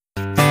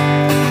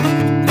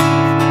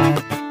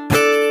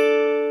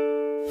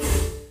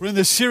in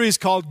this series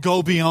called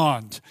Go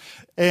Beyond.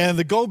 And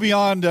the Go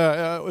Beyond,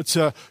 it's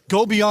a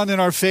Go Beyond in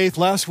our faith.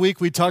 Last week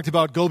we talked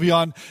about Go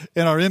Beyond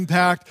in our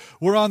impact.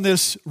 We're on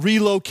this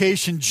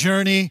relocation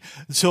journey.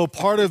 So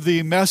part of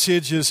the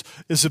message is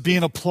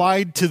being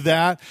applied to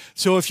that.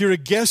 So if you're a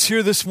guest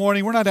here this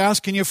morning, we're not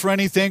asking you for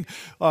anything.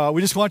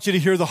 We just want you to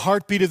hear the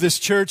heartbeat of this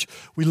church.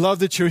 We love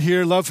that you're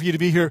here. Love for you to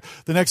be here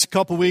the next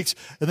couple weeks.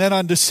 And then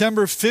on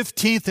December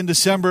 15th and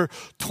December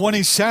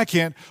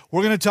 22nd,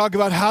 we're going to talk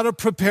about how to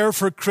prepare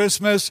for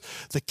Christmas,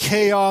 the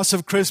chaos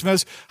of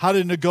Christmas, how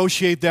to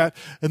negotiate that.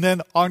 And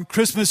then on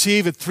Christmas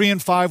Eve at 3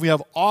 and 5, we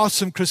have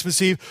awesome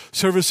Christmas Eve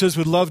services.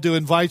 We'd love to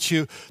invite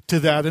you to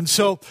that. And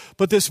so,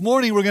 but this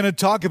morning we're going to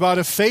talk about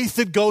a faith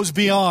that goes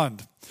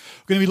beyond.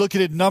 We're going to be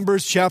looking at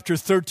Numbers chapter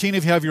 13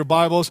 if you have your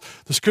Bibles.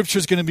 The scripture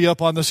is going to be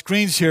up on the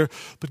screens here.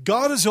 But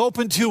God has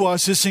opened to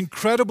us this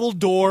incredible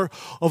door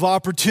of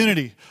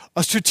opportunity,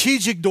 a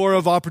strategic door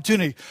of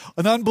opportunity,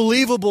 an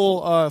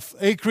unbelievable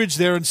acreage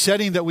there and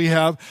setting that we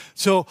have.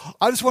 So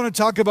I just want to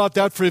talk about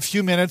that for a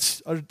few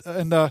minutes.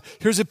 And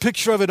here's a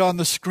picture of it on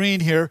the screen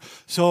here.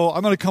 So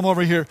I'm going to come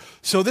over here.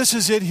 So this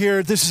is it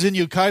here. This is in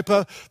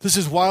Yucaipa. This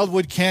is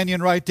Wildwood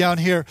Canyon right down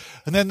here.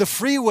 And then the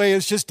freeway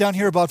is just down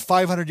here about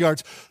 500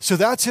 yards. So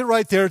that's it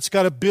right there. It's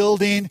got a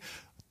building,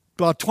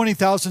 about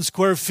 20,000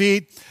 square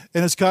feet,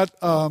 and it's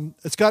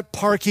got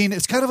parking.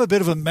 It's kind of a bit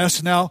of a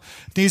mess now.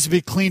 It needs to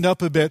be cleaned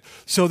up a bit.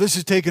 So this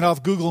is taken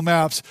off Google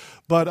Maps.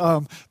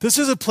 But this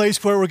is a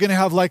place where we're going to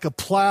have like a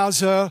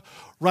plaza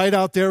right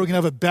out there. We're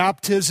going to have a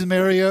baptism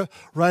area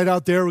right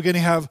out there. We're going to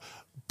have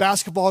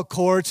basketball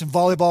courts and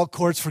volleyball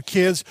courts for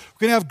kids.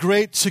 We're going to have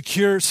great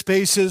secure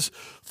spaces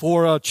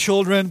for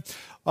children.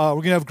 We're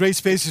going to have great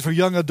spaces for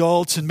young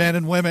adults and men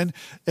and women,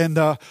 and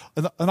an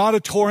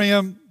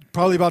auditorium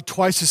probably about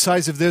twice the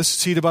size of this,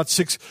 seat about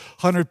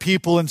 600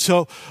 people. And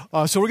so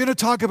we're going to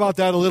talk about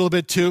that a little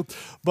bit too.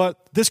 But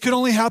this could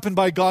only happen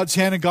by God's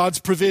hand and God's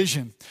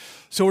provision.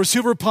 So we're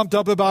super pumped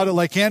up about it.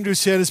 Like Andrew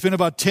said, it's been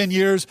about 10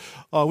 years.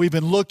 We've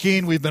been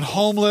looking. We've been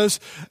homeless.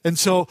 And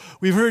so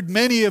we've heard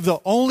many of the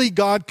only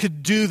God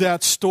could do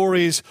that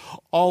stories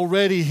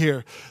already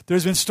here.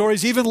 There's been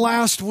stories, even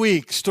last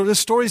week, the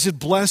stories that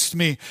blessed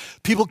me.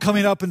 People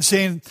coming up and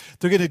saying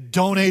they're going to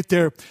donate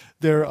their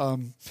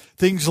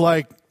things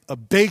like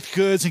baked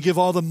goods and give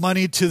all the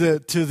money to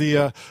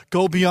the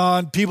Go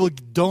Beyond. People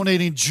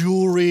donating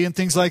jewelry and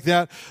things like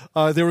that.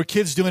 There were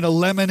kids doing a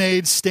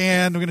lemonade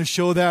stand. We're going to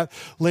show that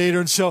later.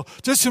 And so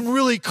just some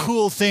really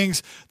cool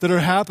things that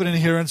are happening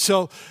here. And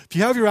so if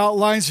you have your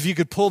outlines, if you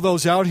could pull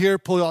those out here,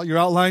 pull out your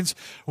outlines.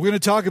 We're going to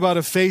talk about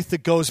a faith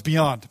that goes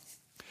beyond.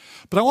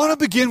 But I want to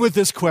begin with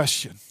this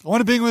question.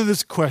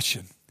 The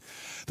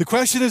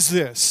question is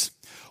this.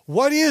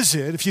 What is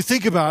it, if you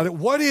think about it,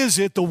 what is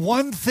it, the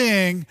one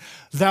thing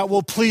that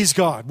will please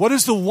God? What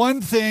is the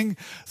one thing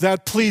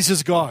that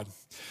pleases God?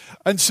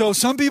 And so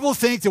some people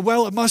think that,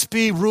 well, it must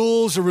be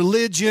rules or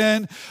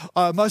religion.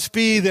 It must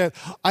be that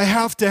I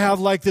have to have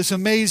like this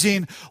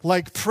amazing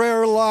like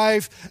prayer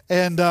life.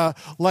 And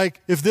like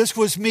if this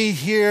was me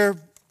here,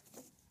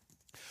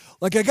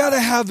 like I got to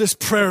have this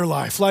prayer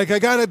life. Like I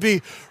got to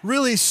be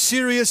really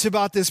serious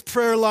about this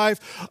prayer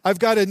life. I've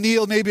got to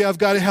kneel. Maybe I've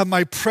got to have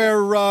my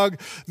prayer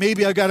rug.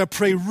 Maybe I've got to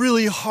pray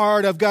really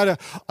hard. I've got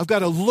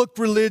to look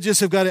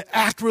religious. I've got to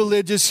act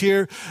religious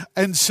here.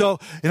 And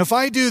if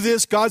I do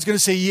this, God's going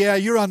to say, yeah,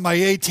 you're on my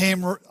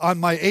A-team,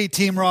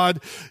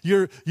 Rod.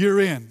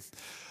 You're in.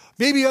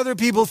 Maybe other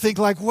people think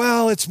like,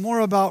 well, it's more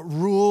about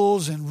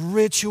rules and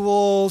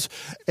rituals,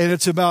 and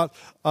it's about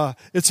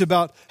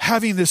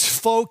having this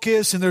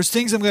focus, and there's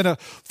things I'm going to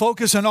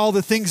focus on all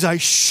the things I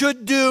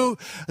should do,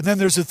 and then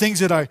there's the things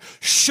that I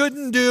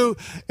shouldn't do.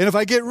 And if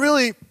I get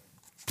really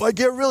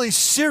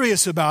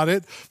serious about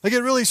it, I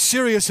get really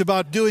serious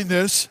about doing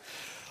this,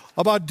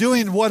 about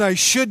doing what I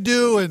should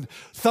do and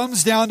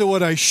thumbs down to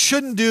what I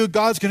shouldn't do,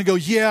 God's going to go,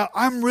 yeah,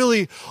 I'm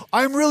really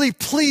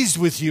pleased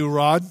with you,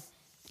 Rod.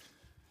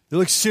 You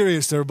look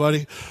serious there,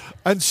 buddy.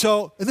 And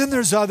then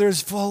there's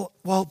others.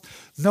 Well,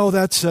 no,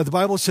 that's the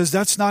Bible says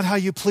that's not how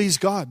you please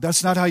God.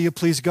 That's not how you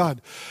please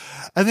God.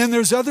 And then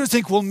there's others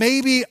think, well,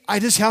 maybe I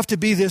just have to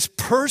be this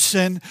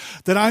person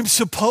that I'm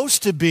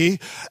supposed to be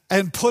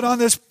and put on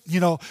this,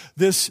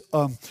 this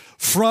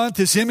front,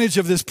 this image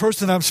of this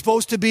person that I'm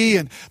supposed to be.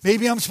 And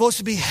maybe I'm supposed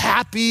to be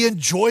happy and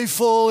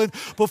joyful and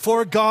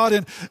before God.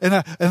 And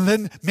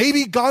then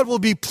maybe God will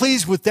be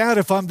pleased with that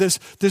if I'm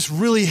this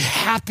really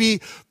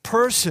happy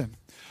person.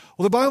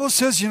 Well, the Bible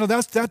says,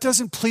 that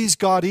doesn't please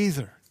God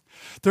either.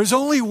 There's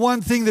only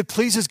one thing that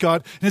pleases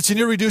God, and it's an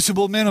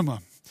irreducible minimum.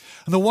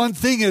 And the one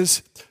thing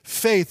is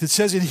faith. It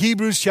says in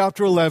Hebrews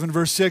chapter 11,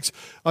 verse 6,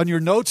 on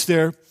your notes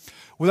there,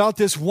 without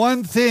this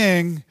one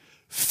thing,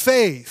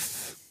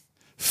 faith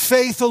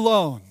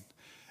alone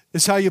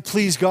is how you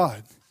please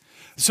God.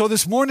 So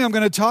this morning I'm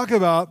going to talk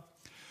about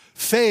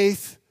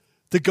faith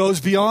that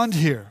goes beyond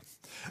here.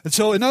 And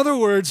so, in other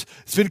words,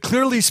 it's been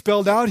clearly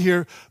spelled out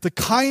here, the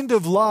kind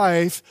of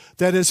life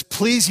that is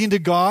pleasing to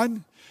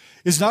God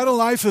is not a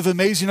life of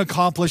amazing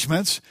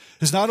accomplishments.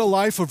 It's not a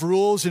life of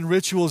rules and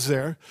rituals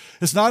there.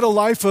 It's not a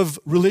life of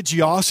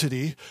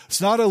religiosity.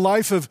 It's not a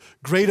life of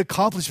great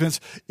accomplishments.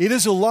 It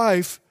is a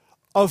life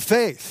of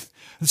faith.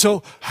 And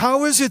so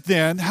how is it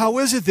then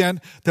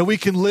that we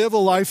can live a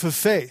life of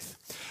faith?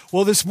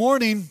 Well, this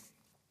morning,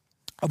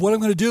 what I'm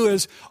going to do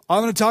is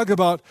I'm going to talk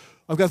about,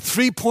 I've got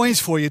 3 points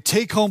for you,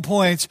 take-home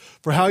points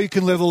for how you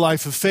can live a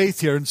life of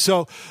faith here. And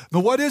so, now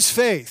what is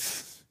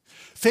faith?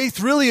 Faith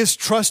really is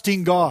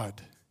trusting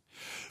God.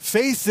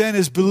 Faith then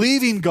is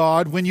believing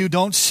God when you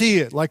don't see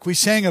it, like we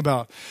sang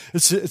about.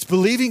 It's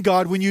believing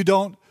God when you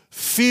don't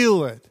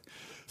feel it.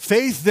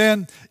 Faith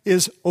then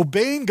is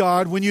obeying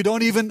God when you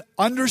don't even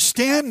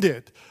understand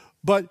it,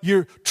 but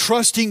you're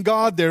trusting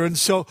God there. And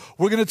so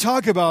we're going to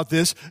talk about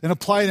this and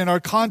apply it in our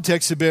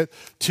context a bit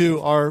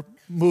to our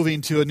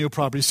moving to a new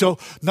property. So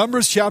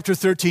Numbers chapter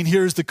 13,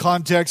 here's the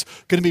context.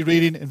 Going to be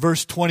reading in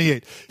verse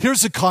 28.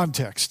 Here's the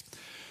context.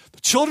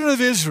 The children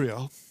of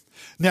Israel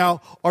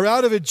now are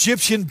out of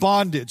Egyptian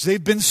bondage.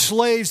 They've been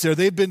slaves there.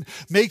 They've been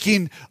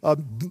making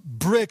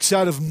bricks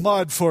out of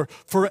mud for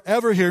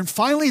forever here. And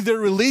finally they're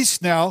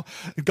released now.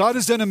 God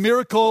has done a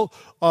miracle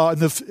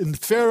in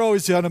Pharaoh.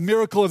 He's done a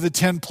miracle of the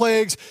 10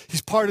 plagues.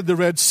 He's parted the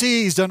Red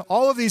Sea. He's done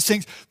all of these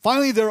things.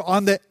 Finally they're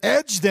on the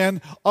edge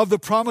then of the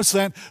promised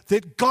land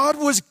that God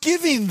was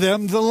giving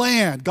them the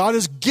land. God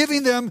is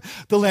giving them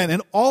the land.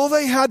 And all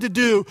they had to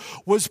do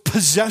was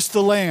possess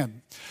the land.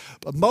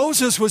 But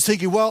Moses was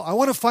thinking, well, I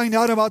want to find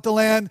out about the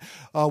land.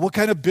 What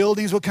kind of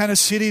buildings, what kind of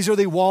cities, are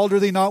they walled, are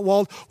they not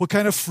walled? What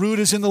kind of fruit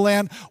is in the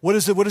land? What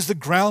is the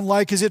ground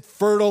like? Is it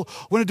fertile?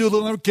 I want to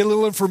get a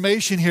little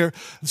information here.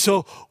 And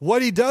so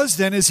what he does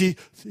then is he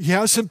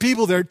has some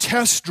people there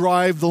test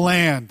drive the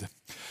land.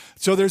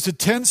 So there's the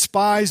 10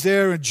 spies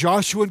there, and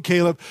Joshua and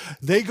Caleb.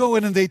 They go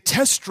in and they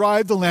test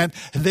drive the land,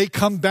 and they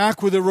come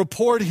back with a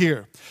report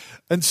here.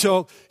 And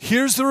so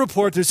here's the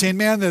report. They're saying,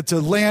 man, that's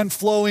a land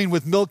flowing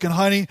with milk and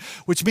honey,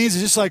 which means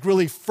it's just like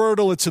really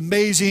fertile. It's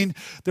amazing.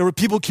 There were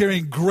people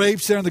carrying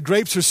grapes there, and the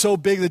grapes are so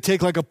big they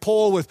take like a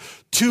pole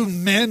with 2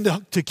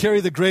 men to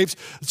carry the grapes.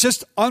 It's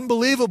just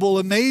unbelievable,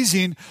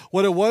 amazing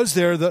what it was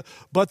there,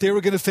 but they were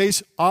going to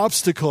face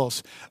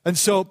obstacles. And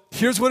so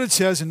here's what it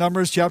says in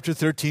Numbers chapter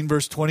 13,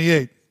 verse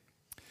 28.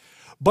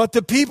 But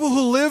the people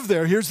who live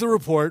there, here's the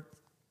report,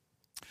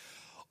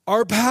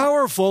 are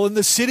powerful, and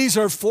the cities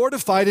are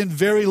fortified and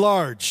very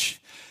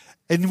large.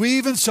 And we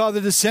even saw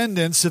the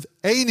descendants of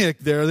Anak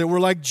there that were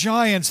like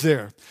giants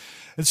there.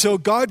 And so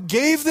God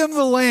gave them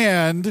the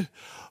land,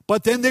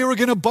 but then they were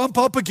going to bump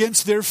up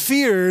against their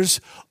fears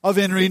of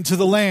entering into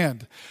the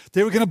land.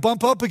 They were going to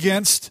bump up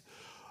against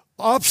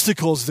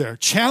obstacles there,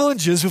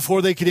 challenges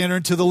before they could enter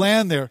into the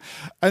land there.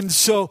 And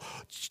so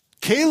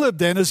Caleb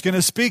then is going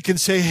to speak and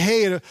say,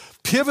 hey, at a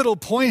pivotal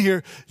point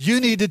here, you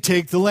need to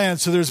take the land.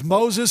 So there's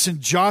Moses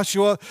and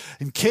Joshua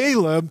and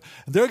Caleb,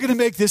 and they're going to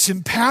make this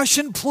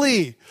impassioned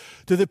plea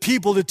to the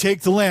people to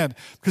take the land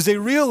because they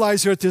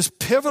realize they're at this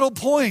pivotal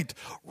point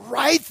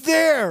right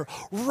there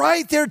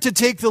to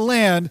take the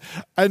land.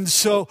 And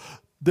so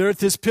they're at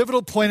this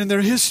pivotal point in their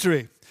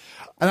history.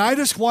 And I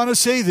just want to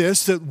say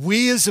this, that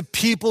we as a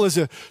people, as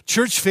a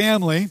church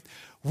family,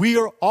 we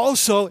are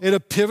also at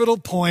a pivotal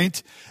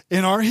point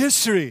in our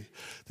history.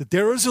 That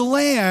there is a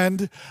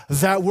land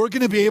that we're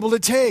going to be able to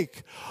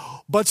take.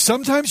 But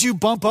sometimes you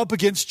bump up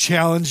against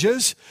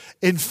challenges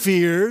and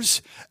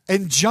fears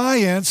and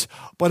giants.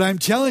 But I'm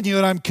telling you,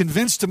 and I'm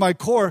convinced to my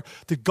core,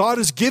 that God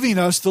is giving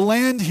us the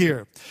land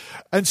here.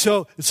 And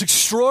so it's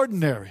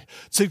extraordinary.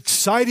 It's an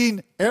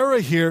exciting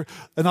era here,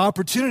 an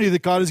opportunity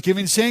that God is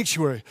giving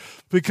Sanctuary.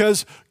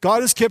 Because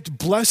God has kept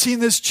blessing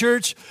this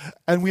church,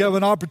 and we have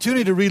an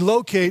opportunity to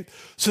relocate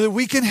so that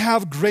we can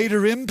have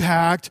greater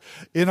impact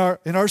in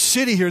our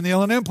city here in the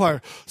Inland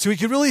Empire. So we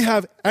can really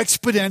have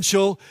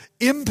exponential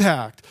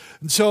impact.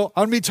 And so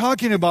I'm going to be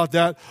talking about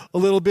that a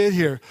little bit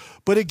here.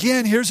 But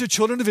again, here's the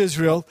children of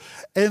Israel,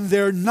 and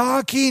they're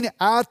knocking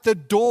at the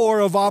door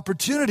of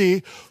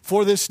opportunity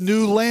for this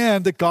new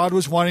land that God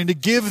was wanting to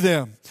give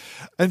them.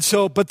 And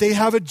so, but they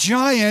have a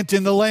giant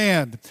in the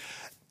land,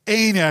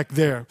 Anak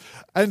there.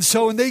 And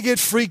so when they get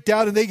freaked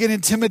out and they get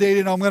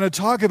intimidated, I'm going to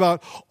talk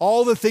about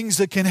all the things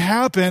that can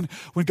happen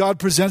when God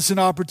presents an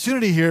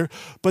opportunity here.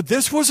 But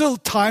this was a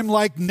time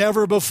like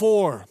never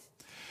before.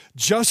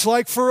 Just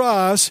like for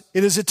us,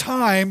 it is a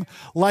time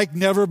like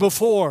never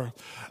before.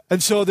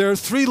 And so there are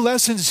 3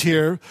 lessons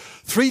here,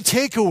 3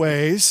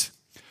 takeaways,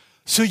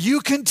 so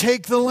you can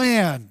take the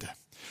land.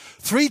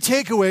 3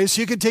 takeaways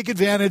so you can take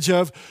advantage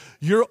of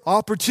your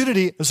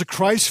opportunity as a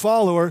Christ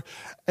follower.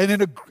 And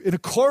in a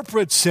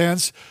corporate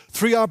sense,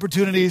 3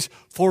 opportunities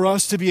for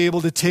us to be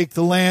able to take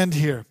the land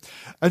here.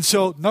 And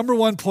so number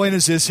 1 point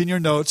is this in your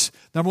notes.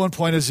 Number 1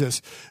 point is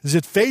this, is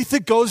that faith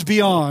that goes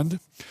beyond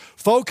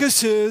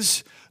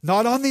focuses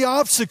not on the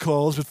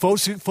obstacles, but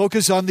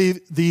focus on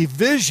the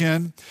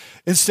vision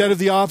instead of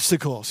the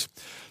obstacles.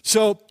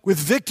 So with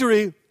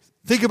victory,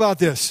 Think about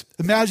this.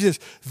 Imagine this.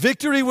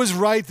 Victory was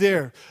right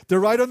there.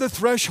 They're right on the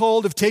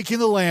threshold of taking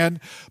the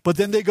land, but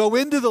then they go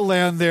into the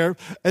land there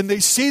and they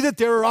see that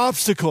there are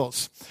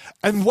obstacles.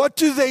 And what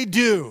do?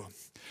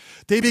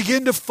 They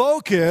begin to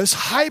focus,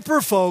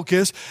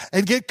 hyper-focus,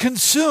 and get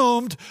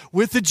consumed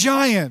with the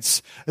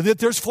giants, and that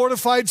there's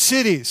fortified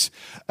cities,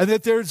 and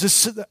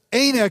that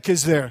Anak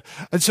is there.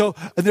 And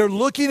they're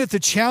looking at the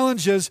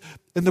challenges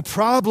and the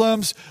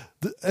problems,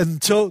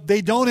 and so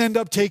they don't end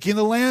up taking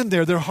the land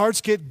there. Their hearts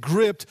get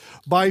gripped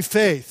by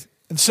faith.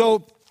 And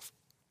so,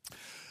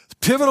 the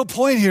pivotal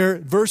point here,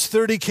 verse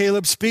 30,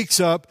 Caleb speaks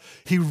up.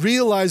 He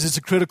realizes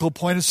a critical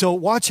point. And so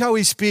watch how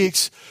he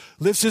speaks,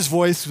 lifts his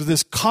voice with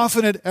this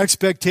confident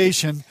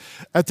expectation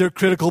at their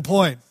critical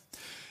point.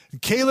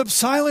 And Caleb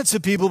silenced the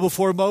people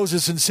before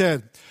Moses and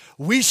said,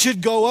 "We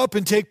should go up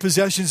and take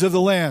possessions of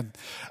the land."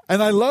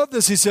 And I love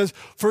this. He says,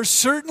 "For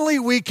certainly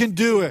we can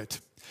do it."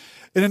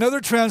 In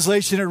another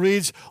translation, it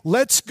reads,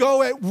 "Let's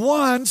go at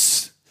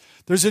once."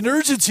 There's an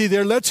urgency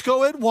there. Let's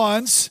go at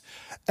once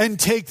and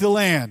take the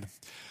land.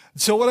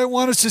 So what I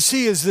want us to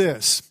see is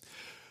this.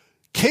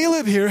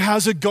 Caleb here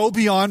has a go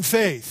beyond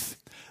faith.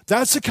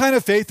 That's the kind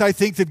of faith I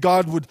think that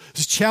God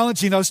is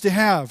challenging us to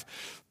have.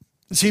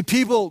 See,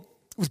 people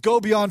with go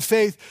beyond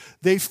faith,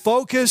 they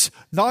focus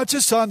not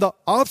just on the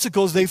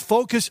obstacles, they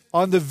focus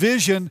on the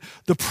vision,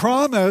 the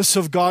promise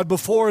of God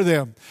before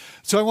them.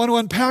 So I want to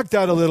unpack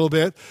that a little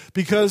bit,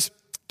 because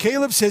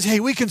Caleb says, hey,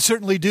 we can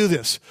certainly do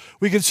this.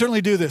 We can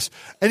certainly do this.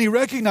 And he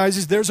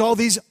recognizes there's all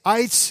these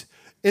ites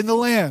in the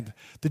land.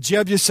 The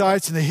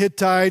Jebusites and the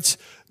Hittites,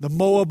 the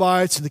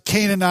Moabites and the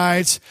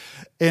Canaanites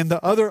and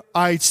the other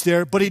ites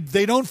there. But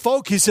they don't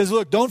focus. He says,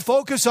 look, don't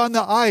focus on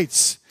the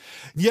ites.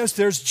 Yes,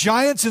 there's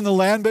giants in the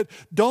land, but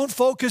don't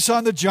focus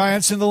on the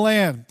giants in the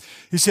land.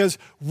 He says,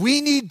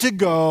 we need to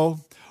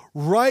go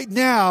right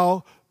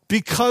now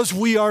because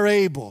we are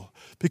able,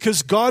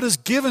 because God has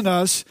given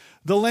us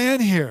the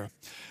land here.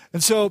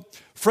 And so,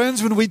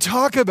 friends, when we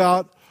talk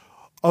about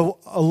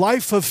a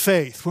life of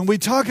faith, when we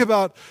talk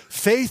about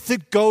faith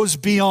that goes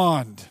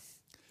beyond,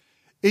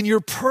 in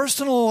your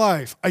personal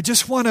life, I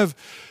just want to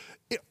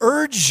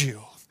urge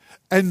you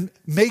and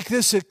make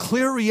this a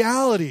clear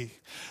reality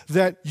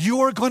that you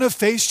are going to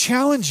face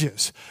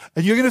challenges,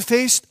 and you're going to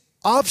face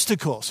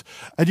obstacles,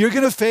 and you're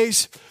going to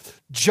face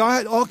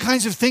all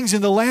kinds of things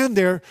in the land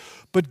there,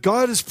 but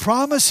God is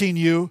promising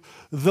you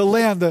the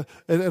land, and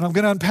I'm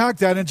going to unpack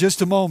that in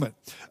just a moment.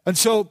 And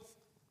so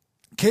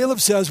Caleb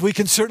says we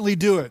can certainly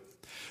do it.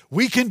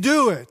 We can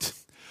do it.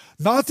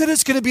 Not that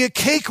it's going to be a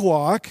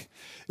cakewalk,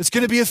 it's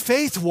going to be a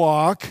faith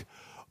walk,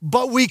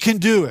 but we can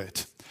do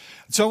it.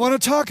 So I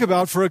want to talk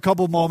about for a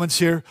couple moments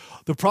here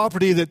the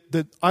property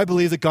that I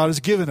believe that God has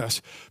given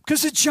us.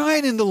 Because the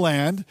giant in the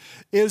land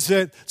is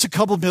that it's a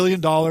couple $1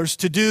 million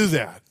to do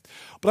that.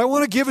 But I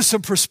want to give us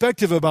some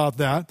perspective about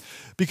that,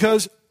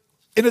 because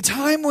in a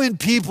time when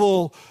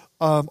people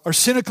are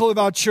cynical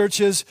about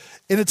churches,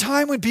 in a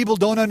time when people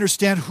don't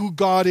understand who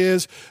God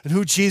is and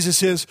who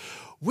Jesus is,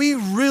 we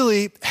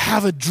really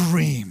have a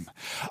dream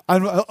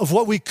of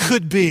what we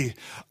could be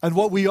and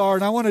what we are.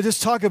 And I want to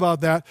just talk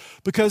about that,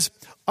 because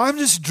I'm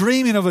just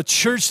dreaming of a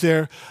church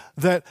there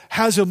that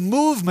has a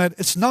movement.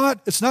 It's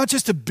not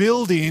just a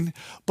building,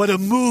 but a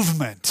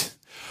movement.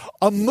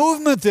 A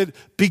movement that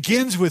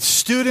begins with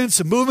students,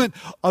 a movement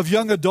of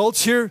young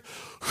adults here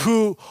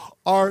who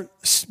are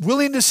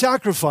willing to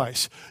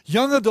sacrifice.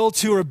 Young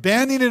adults who are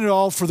abandoning it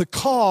all for the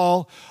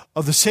call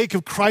of the sake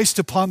of Christ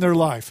upon their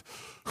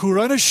life, who are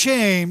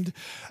unashamed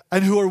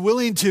and who are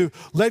willing to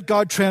let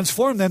God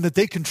transform them, that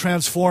they can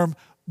transform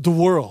the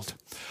world.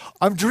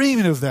 I'm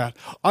dreaming of that.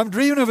 I'm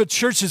dreaming of a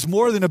church that's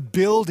more than a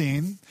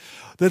building,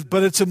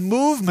 but it's a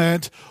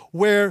movement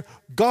where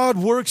God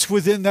works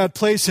within that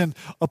place, and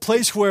a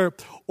place where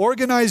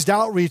organized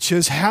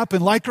outreaches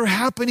happen like are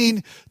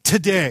happening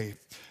today.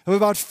 I have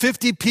about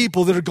 50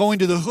 people that are going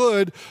to the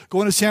hood,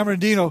 going to San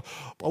Bernardino.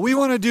 But we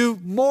want to do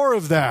more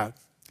of that.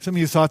 Some of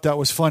you thought that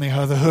was funny,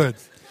 huh? The hood.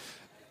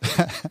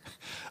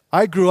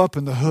 I grew up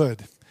in the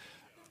hood.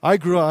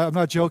 I'm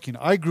not joking.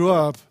 I grew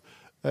up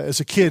as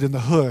a kid in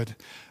the hood.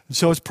 And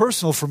so it's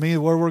personal for me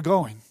where we're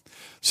going.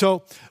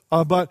 So,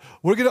 but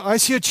I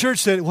see a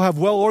church that will have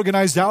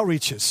well-organized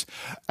outreaches.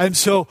 And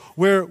so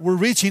where we're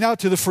reaching out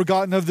to the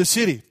forgotten of the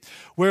city,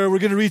 where we're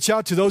going to reach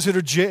out to those that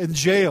are in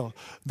jail,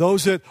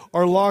 those that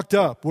are locked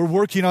up. We're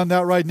working on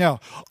that right now.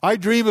 I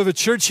dream of a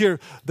church here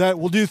that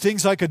will do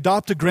things like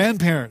adopt a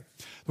grandparent.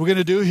 We're going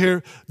to do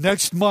here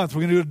next month.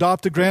 We're going to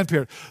adopt a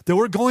grandparent. That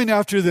we're going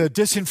after the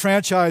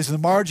disenfranchised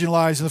and the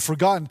marginalized and the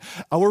forgotten.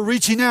 And we're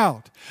reaching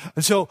out.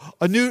 And so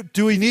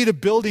do we need a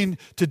building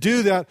to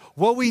do that?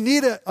 Well, we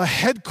need a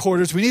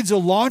headquarters. We need a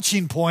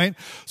launching point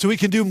so we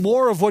can do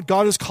more of what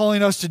God is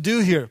calling us to do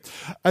here.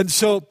 And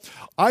so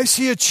I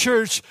see a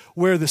church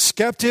where the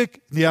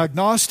skeptic, the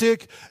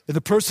agnostic, and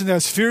the person that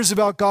has fears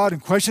about God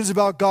and questions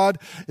about God,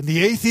 and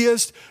the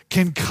atheist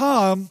can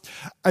come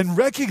and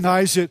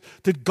recognize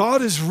that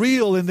God is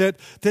real and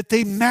that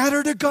they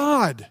matter to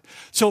God.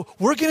 So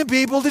we're going to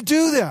be able to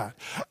do that.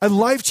 And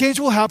life change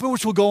will happen,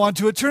 which will go on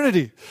to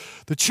eternity.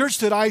 The church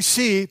that I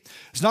see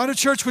is not a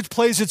church which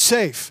plays it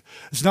safe.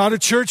 It's not a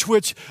church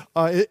which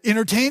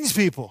entertains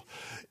people.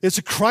 It's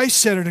a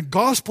Christ-centered and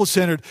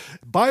gospel-centered,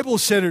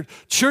 Bible-centered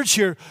church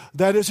here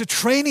that is a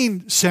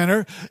training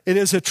center. It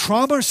is a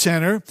trauma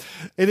center.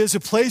 It is a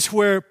place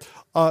where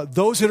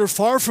those that are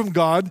far from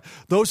God,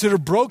 those that are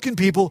broken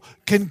people,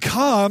 can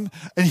come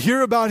and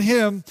hear about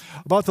Him,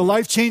 about the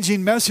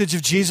life-changing message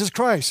of Jesus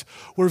Christ.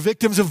 Where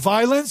victims of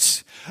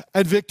violence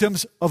and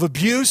victims of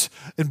abuse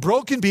and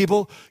broken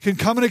people can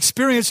come and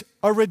experience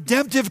a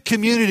redemptive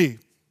community.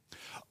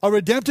 A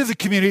redemptive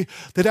community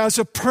that has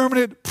a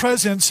permanent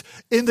presence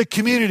in the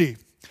community.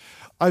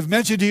 I've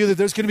mentioned to you that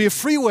there's going to be a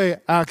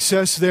freeway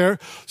access there.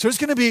 So there's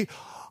going to be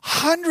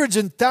hundreds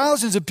and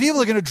thousands of people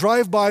that are going to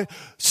drive by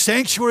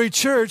Sanctuary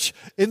Church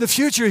in the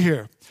future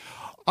here.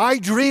 I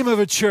dream of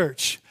a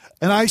church,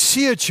 and I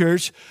see a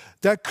church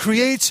that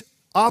creates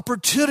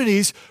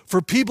opportunities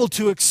for people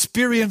to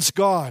experience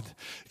God,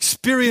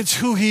 experience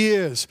who He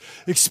is,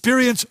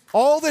 experience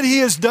all that He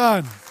has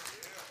done.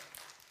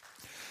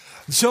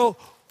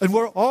 And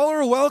where all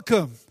are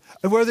welcome,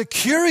 and where the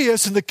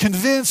curious and the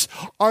convinced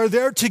are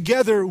there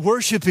together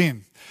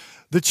worshiping.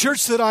 The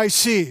church that I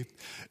see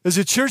is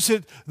a church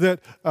that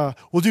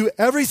will do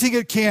everything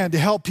it can to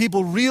help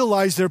people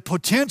realize their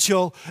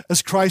potential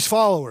as Christ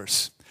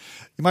followers.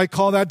 You might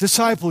call that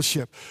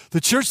discipleship.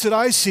 The church that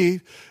I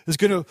see is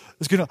going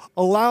to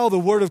allow the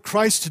word of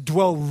Christ to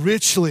dwell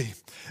richly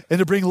and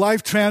to bring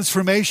life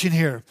transformation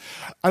here.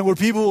 And where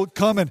people will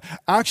come and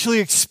actually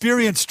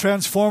experience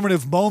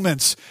transformative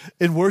moments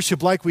in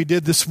worship like we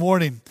did this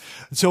morning.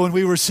 And so when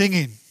we were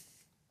singing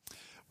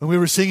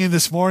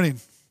this morning,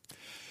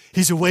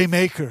 He's a way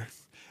maker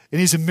and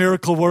He's a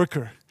miracle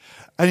worker.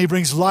 And He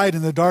brings light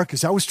in the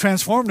darkness. That was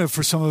transformative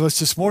for some of us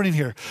this morning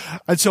here.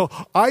 And so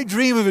I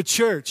dream of a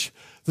church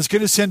that's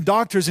going to send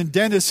doctors and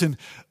dentists and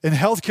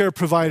healthcare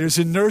providers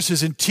and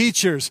nurses and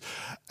teachers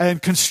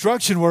and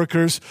construction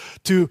workers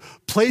to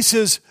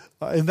places,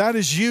 and that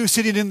is you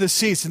sitting in the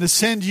seats, and to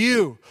send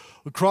you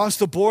across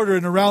the border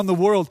and around the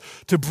world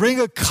to bring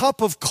a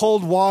cup of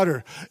cold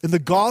water in the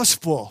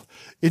gospel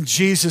in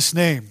Jesus'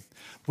 name.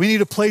 We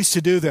need a place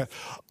to do that.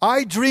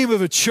 I dream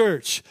of a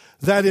church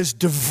that is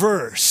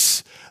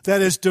diverse,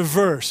 that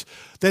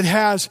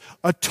has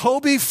a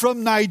Toby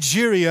from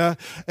Nigeria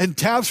and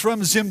Tabs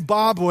from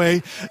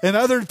Zimbabwe and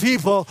other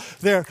people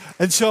there.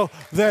 And so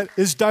that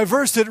is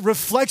diverse, that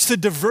reflects the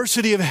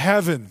diversity of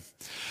heaven.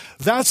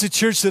 That's the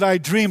church that I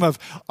dream of.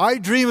 I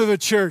dream of a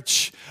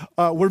church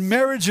where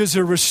marriages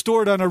are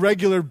restored on a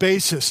regular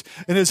basis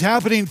and is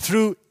happening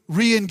through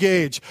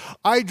Re-Engage.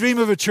 I dream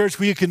of a church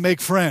where you can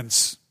make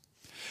friends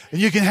and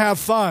you can have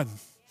fun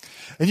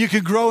and you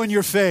can grow in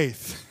your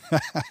faith.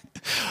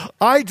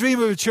 I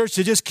dream of a church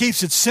that just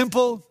keeps it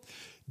simple.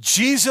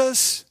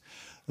 Jesus,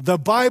 the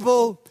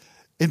Bible,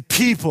 and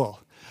people.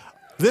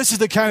 This is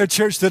the kind of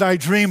church that I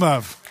dream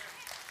of.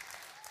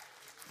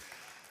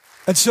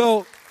 And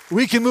so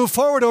we can move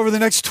forward over the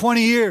next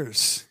 20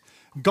 years.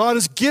 God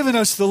has given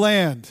us the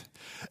land.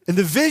 And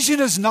the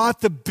vision is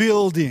not the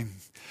building.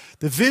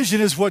 The vision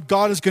is what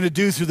God is going to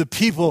do through the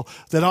people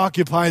that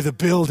occupy the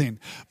building.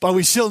 But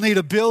we still need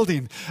a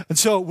building. And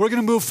so we're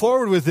going to move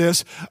forward with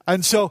this.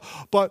 And so,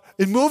 but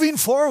in moving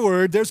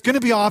forward, there's going to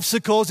be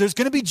obstacles. There's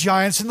going to be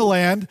giants in the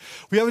land.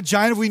 We have a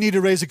giant we need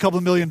to raise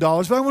 $2 million.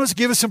 But I want to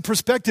give us some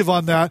perspective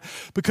on that,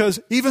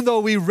 because even though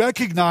we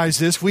recognize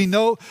this, we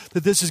know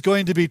that this is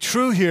going to be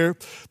true here.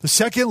 The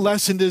second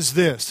lesson is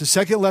this.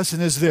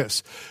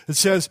 It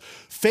says,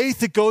 faith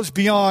that goes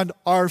beyond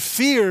our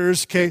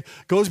fears,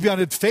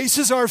 it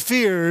faces our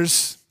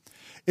fears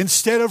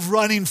instead of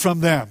running from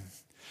them.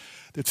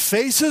 That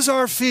faces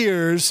our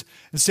fears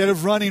instead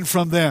of running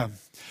from them.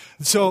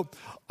 And so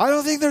I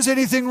don't think there's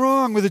anything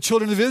wrong with the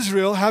children of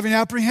Israel having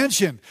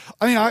apprehension.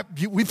 I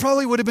mean, we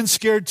probably would have been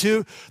scared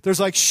too. There's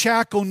like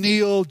Shaq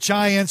O'Neal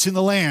giants in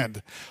the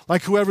land,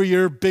 like whoever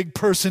your big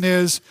person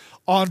is,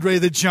 Andre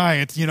the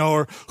Giant,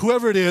 or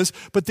whoever it is.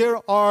 But there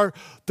are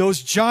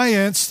those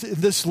giants in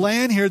this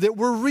land here that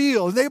were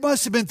real. And they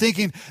must have been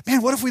thinking,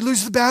 man, what if we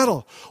lose the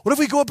battle? What if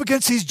we go up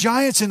against these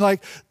giants and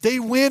they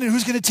win, and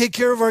who's going to take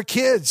care of our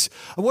kids?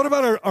 And what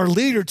about our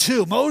leader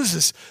too,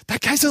 Moses?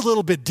 That guy's a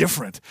little bit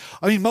different.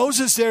 I mean,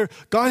 Moses there,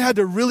 God had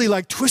to really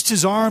twist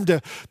his arm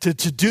to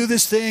do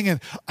this thing.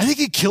 And I think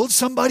he killed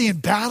somebody in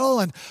battle.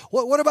 And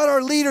what about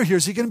our leader here?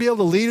 Is he going to be able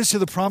to lead us to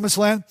the promised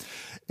land?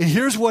 And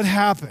here's what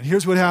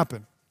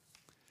happened.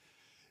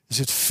 Is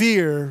that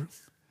fear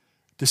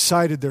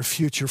decided their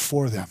future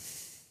for them.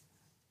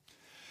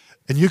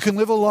 And you can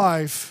live a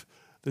life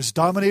that's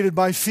dominated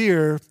by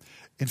fear,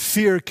 and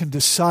fear can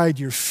decide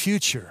your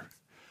future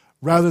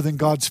rather than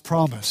God's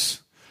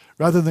promise,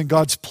 rather than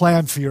God's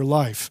plan for your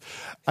life.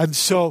 And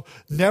so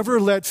never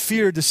let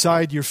fear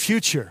decide your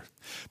future.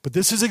 But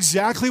this is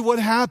exactly what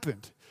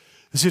happened,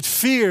 is that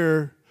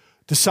fear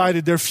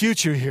decided their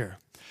future here.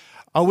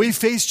 We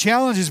face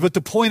challenges, but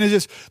the point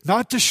is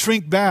not to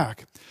shrink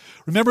back.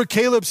 Remember,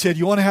 Caleb said,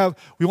 we want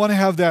to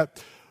have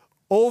that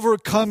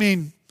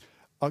overcoming,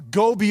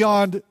 go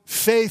beyond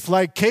faith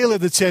like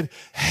Caleb that said,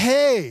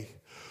 hey,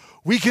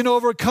 we can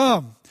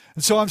overcome. And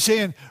And so I'm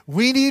saying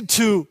we need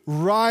to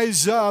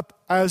rise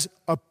up as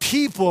a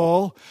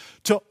people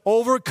to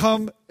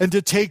overcome and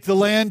to take the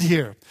land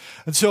here.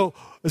 And so,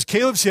 as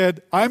Caleb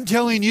said, I'm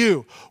telling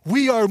you,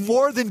 we are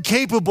more than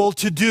capable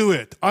to do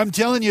it. I'm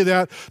telling you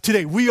that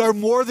today. We are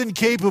more than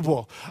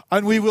capable,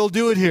 and we will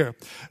do it here.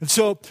 And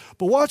so,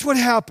 but watch what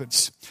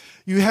happens.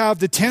 You have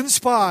the 10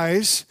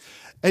 spies,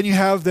 and you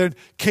have then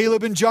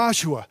Caleb and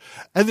Joshua,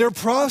 and they're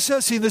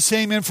processing the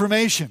same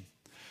information.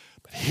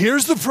 But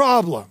here's the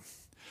problem.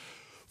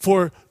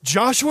 For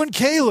Joshua and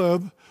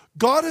Caleb,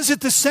 God is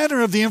at the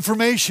center of the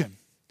information.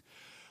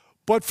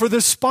 But for the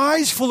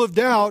spies full of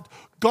doubt,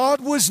 God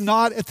was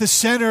not at the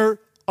center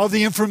of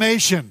the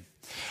information.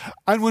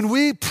 And when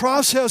we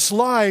process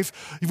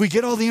life, we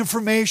get all the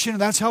information,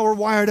 and that's how we're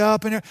wired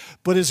up.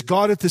 But is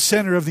God at the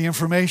center of the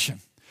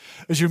information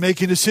as you're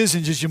making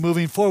decisions, as you're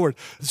moving forward?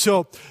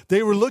 So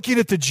they were looking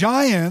at the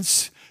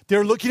giants,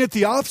 they're looking at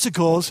the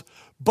obstacles,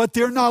 but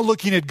they're not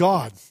looking at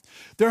God.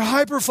 They're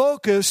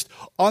hyper-focused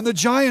on the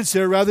giants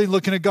there rather than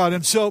looking at God.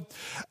 And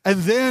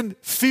then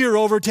fear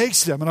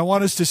overtakes them. And I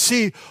want us to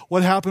see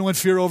what happened when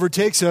fear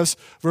overtakes us.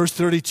 Verse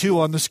 32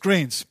 on the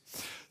screens.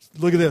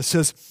 Look at this. It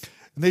says,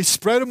 and they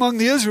spread among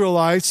the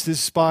Israelites, the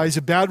spies,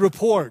 a bad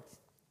report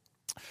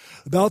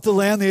about the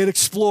land they had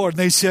explored. And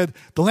they said,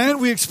 the land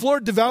we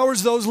explored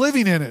devours those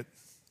living in it.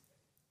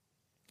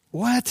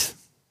 What?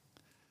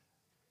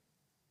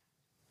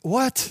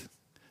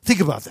 Think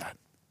about that.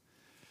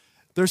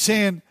 They're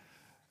saying,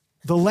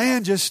 the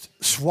land just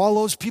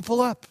swallows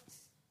people up.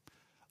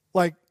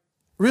 Like,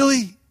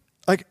 really?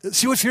 Like,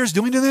 see what fear is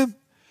doing to them?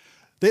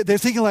 They're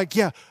thinking like,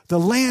 yeah, the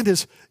land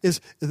is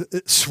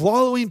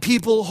swallowing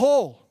people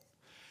whole.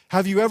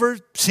 Have you ever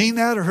seen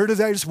that or heard of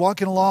that? You're just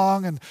walking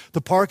along in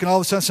the park and all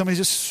of a sudden somebody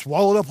just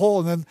swallowed up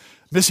whole and then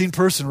missing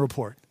person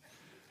report.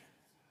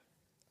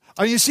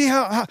 I mean, you see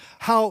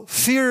what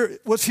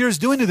fear is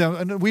doing to them.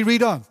 And we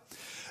read on.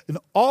 And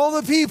all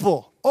the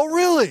people, oh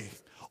really?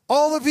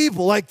 All the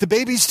people, like the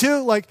babies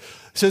too, like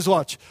says,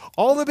 watch,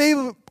 all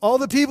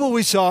the people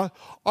we saw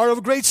are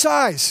of great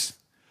size.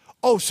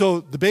 Oh, so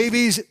the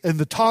babies and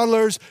the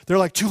toddlers, they're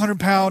like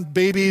 200-pound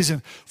babies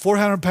and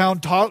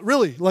 400-pound toddlers.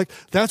 Really? Like,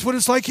 that's what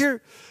it's like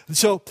here? And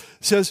so it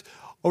says,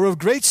 are of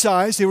great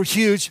size, they were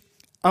huge,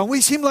 and we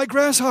seemed like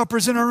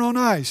grasshoppers in our own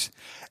eyes.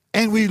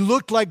 And we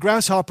looked like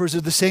grasshoppers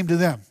are the same to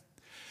them.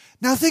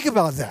 Now think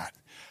about that.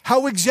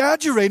 How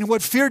exaggerating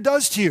what fear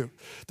does to you.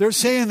 They're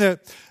saying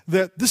that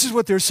this is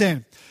what they're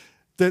saying.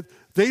 That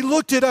they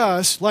looked at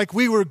us like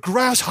we were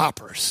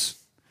grasshoppers.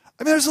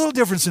 I mean, there's a little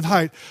difference in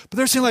height, but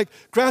they're saying like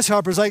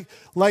grasshoppers,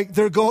 like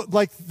they're going,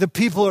 like the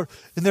people are,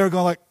 and they're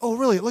going like, oh,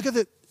 really? Look at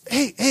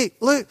hey,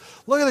 look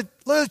at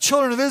the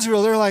children of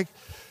Israel. They're like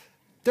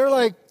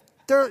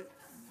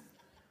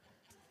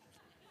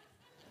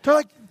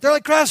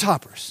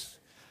grasshoppers.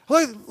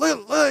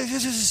 Look,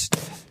 this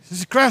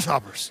is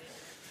grasshoppers.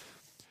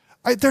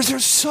 They're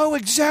so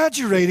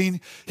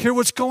exaggerating here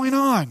what's going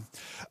on.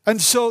 And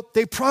so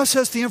they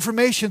process the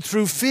information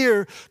through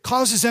fear,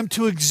 causes them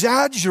to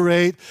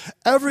exaggerate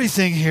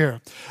everything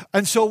here.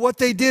 And so what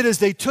they did is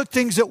they took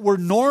things that were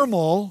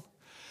normal,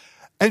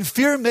 and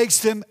fear makes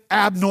them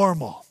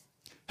abnormal.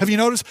 Have you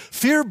noticed?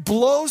 Fear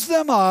blows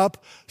them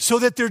up so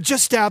that they're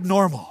just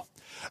abnormal.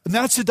 And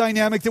that's the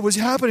dynamic that was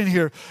happening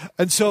here.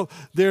 And so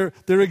they're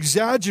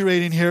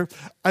exaggerating here.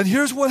 And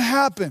here's what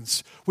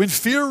happens. When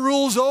fear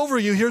rules over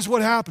you, here's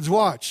what happens.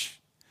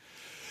 Watch.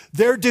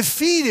 They're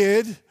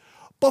defeated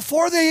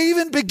before they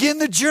even begin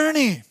the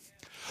journey.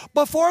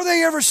 Before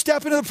they ever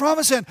step into the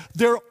promised land,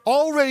 they're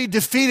already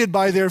defeated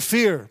by their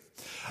fear.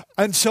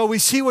 And so we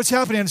see what's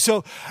happening.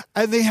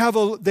 And they have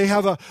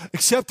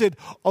accepted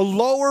a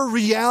lower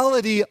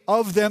reality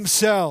of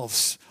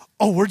themselves.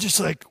 Oh, we're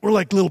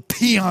like little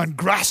peon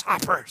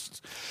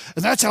grasshoppers.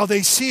 And that's how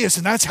they see us,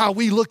 and that's how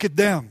we look at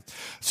them.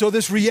 So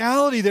this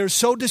reality, they're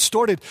so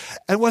distorted.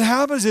 And what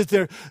happens is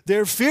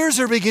their fears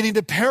are beginning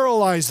to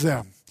paralyze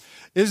them.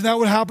 Isn't that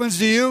what happens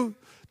to you?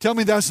 Tell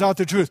me that's not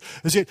the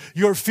truth. Is it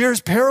your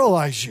fears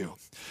paralyze you?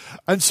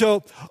 And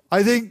so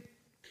I think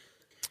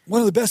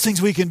one of the best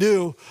things we can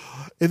do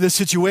in this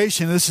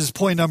situation, this is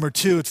point number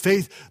 2, it's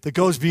faith that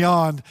goes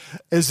beyond,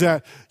 is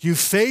that you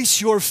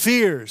face your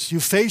fears. You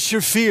face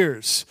your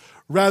fears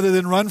rather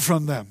than run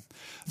from them.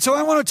 So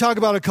I want to talk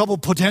about a couple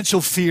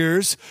potential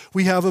fears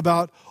we have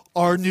about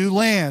our new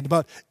land,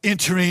 about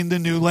entering the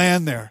new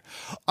land there.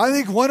 I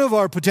think one of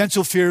our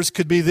potential fears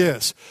could be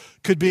this.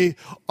 Could be,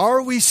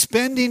 are we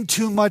spending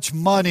too much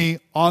money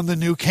on the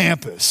new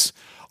campus?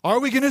 Are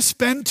we going to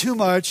spend too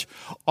much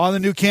on the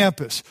new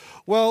campus?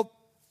 Well,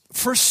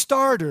 for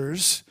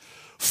starters,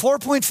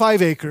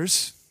 4.5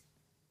 acres,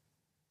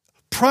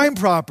 prime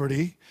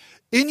property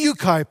in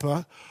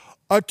Yucaipa,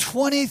 a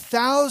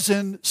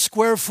 20,000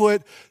 square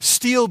foot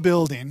steel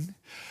building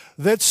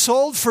that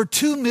sold for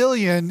 $2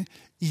 million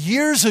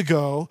years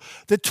ago,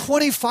 that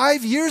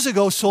 25 years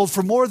ago sold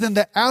for more than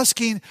the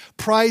asking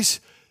price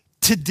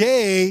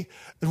today,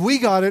 and we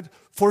got it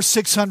for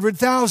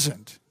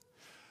 $600,000.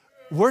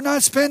 We're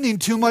not spending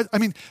too much. I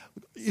mean,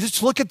 you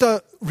just look at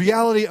the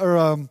reality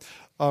or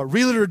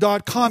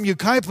Realtor.com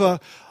Yucaipa.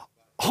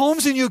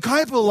 homes in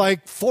Yucaipa,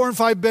 like 4 and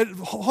 5 bed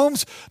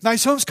homes,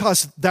 nice homes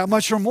cost that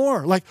much or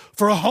more, like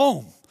for a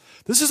home.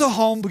 This is a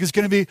home because it's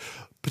going to be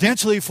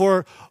potentially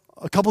for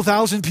a couple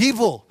thousand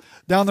people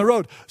down the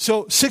road.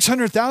 So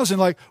 600,000,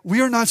 like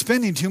we are not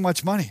spending too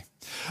much money.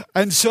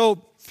 And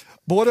so,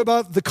 but what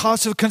about the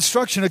cost of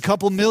construction? A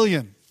couple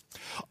million.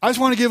 I just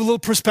want to give a little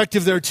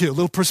perspective there too, a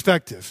little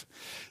perspective.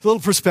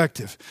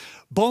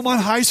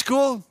 Beaumont High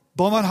School,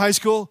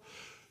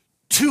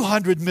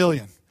 200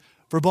 million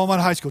for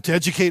Beaumont High School to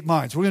educate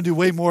minds. We're going to do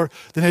way more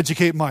than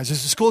educate minds. The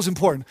school is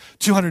important,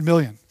 200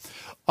 million.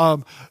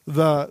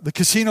 The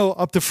casino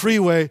up the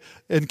freeway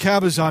in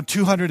Cabazon,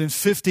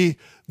 250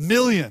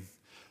 million.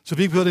 So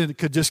people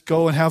could just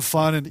go and have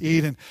fun and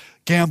eat and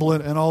gamble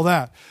and all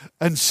that.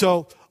 And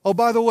so, oh,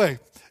 by the way,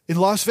 in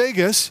Las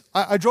Vegas,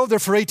 I drove there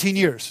for 18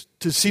 years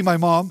to see my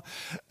mom.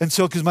 And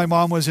so, because my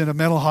mom was in a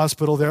mental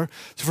hospital there.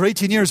 So for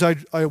 18 years,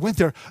 I went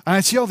there. And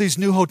I see all these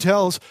new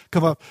hotels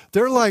come up.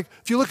 They're like,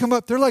 if you look them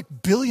up, they're like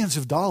billions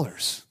of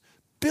dollars.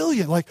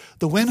 Billion. Like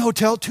the Wynn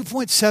Hotel,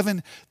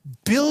 $2.7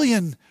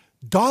 billion.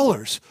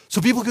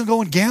 So people can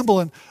go and gamble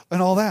and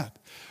all that.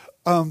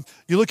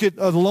 You look at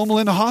the Loma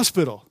Linda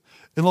Hospital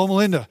in Loma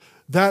Linda.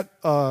 That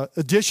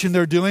addition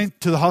they're doing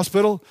to the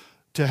hospital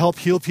to help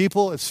heal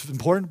people, it's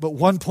important, but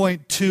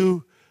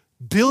 $1.2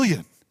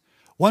 billion.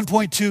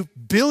 $1.2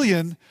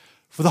 billion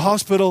for the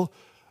hospital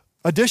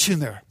addition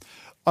there.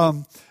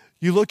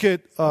 You look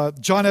at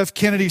John F.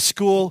 Kennedy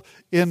School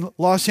in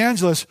Los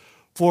Angeles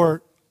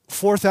for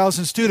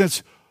 4,000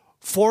 students,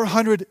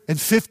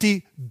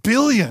 $450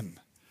 billion.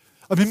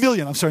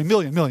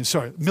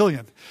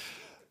 Million.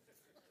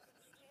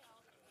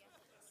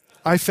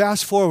 I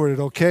fast forwarded,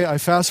 okay?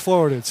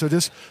 So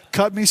just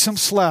cut me some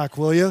slack,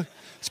 will you?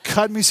 Just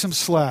cut me some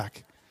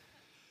slack.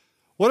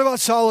 What about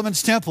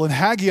Solomon's temple? In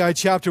Haggai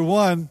chapter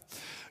 1,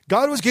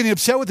 God was getting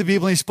upset with the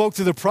people, and he spoke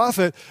to the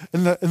prophet,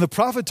 and the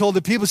prophet told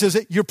the people, says,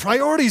 hey, your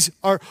priorities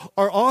are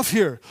off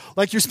here.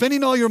 Like you're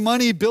spending all your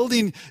money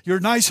building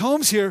your nice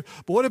homes here,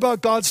 but what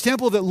about God's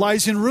temple that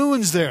lies in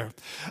ruins there?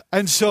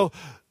 And so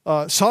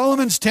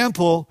Solomon's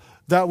temple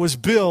that was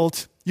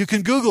built, you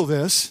can Google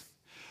this.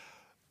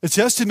 It's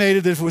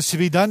estimated that if it was to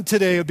be done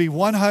today, it would be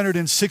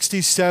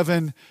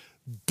 $167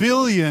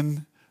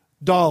 billion.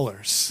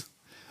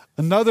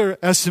 Another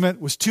estimate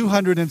was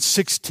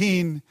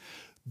 $216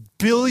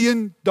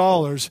 billion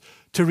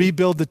to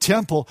rebuild the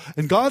temple.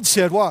 And God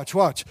said,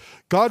 watch.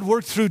 God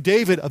worked through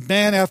David, a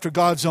man after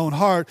God's own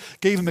heart,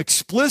 gave him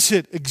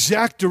explicit,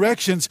 exact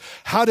directions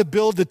how to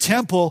build the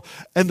temple.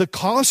 And the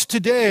cost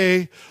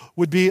today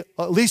would be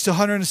at least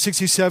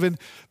 $167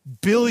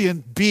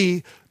 billion.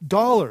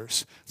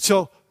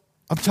 So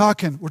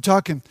we're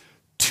talking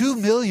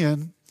 $2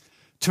 million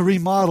to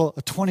remodel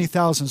a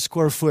 20,000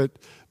 square foot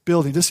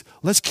building.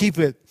 Let's keep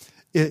it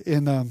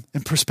in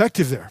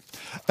perspective there.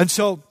 And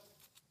so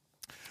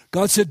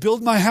God said,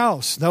 build my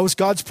house. That was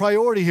God's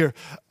priority here.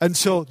 And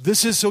so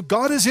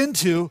God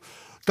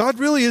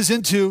really is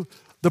into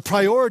the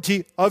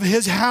priority of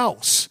his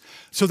house.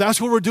 So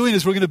that's what we're doing,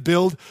 is we're going to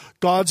build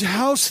God's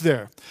house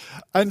there.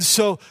 And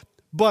so,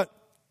 but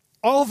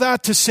all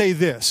that to say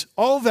this,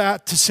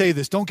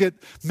 don't get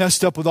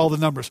messed up with all the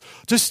numbers.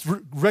 Just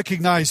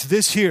recognize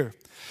this here.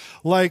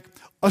 Like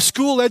a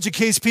school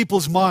educates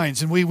people's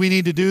minds, and we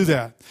need to do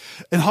that.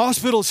 And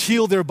hospitals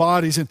heal their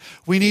bodies, and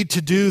we need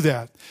to do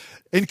that.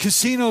 And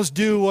casinos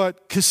do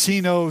what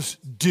casinos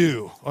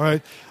do, all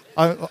right?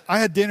 I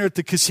had dinner at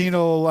the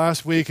casino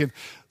last week, and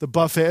the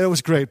buffet, it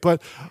was great.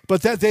 But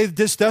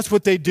that's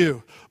what they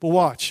do. But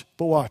watch.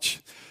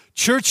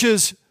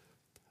 Churches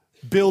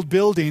build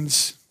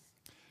buildings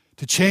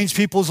to change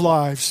people's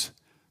lives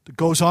that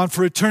goes on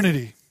for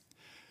eternity.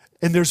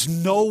 And there's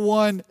no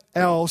one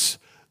else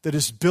that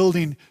is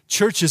building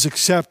churches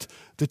except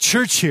the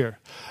church here,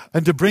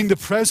 and to bring the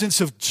presence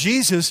of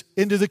Jesus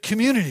into the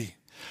community.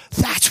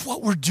 That's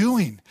what we're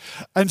doing.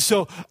 And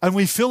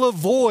we fill a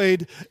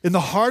void in the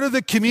heart of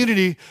the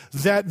community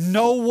that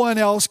no one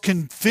else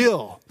can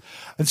fill.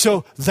 And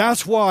so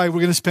that's why we're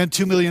going to spend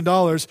 $2 million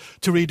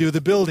to redo the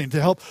building, to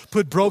help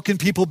put broken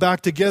people back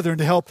together, and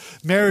to help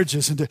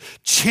marriages, and to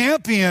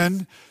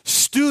champion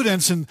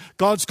students and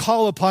God's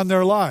call upon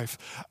their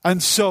life.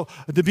 And so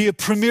to be a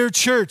premier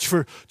church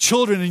for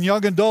children and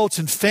young adults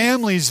and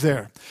families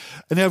there.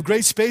 And they have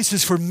great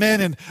spaces for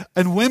men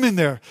and women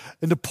there.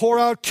 And to pour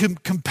out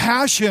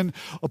compassion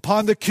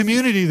upon the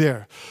community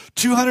there.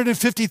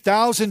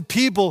 250,000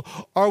 people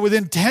are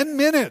within 10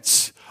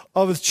 minutes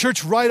of a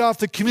church right off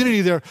the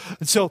community there.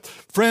 And so,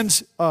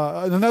 friends,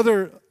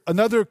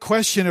 another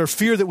question or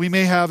fear that we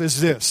may have is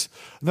this.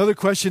 Is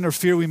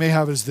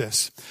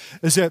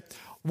that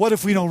what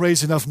if we don't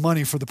raise enough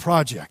money for the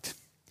project?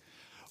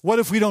 What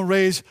if we don't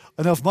raise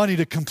enough money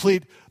to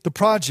complete the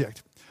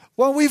project?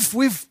 Well,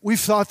 we've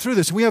thought through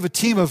this. We have a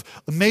team of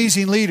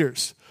amazing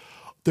leaders.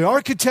 The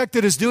architect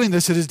that is doing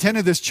this, that has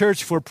attended this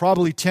church for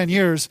probably 10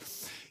 years,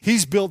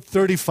 he's built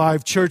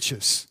 35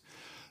 churches.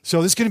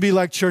 So this is going to be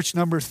like church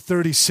number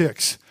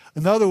 36.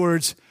 In other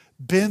words,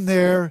 been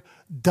there,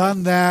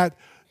 done that,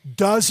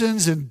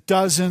 dozens and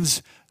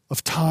dozens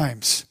of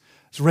times.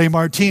 It's Ray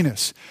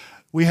Martinez.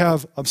 We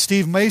have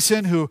Steve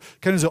Mason, who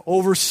kind of is an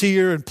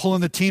overseer and pulling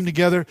the team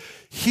together.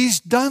 He's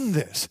done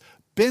this,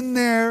 been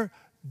there,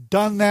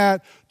 done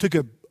that, took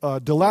a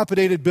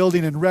dilapidated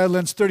building in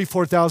Redlands,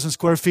 34,000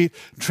 square feet,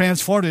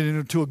 transformed it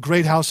into a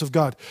great house of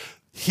God.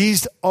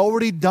 He's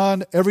already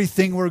done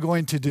everything we're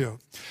going to do.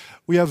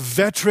 We have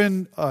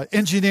veteran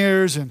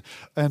engineers and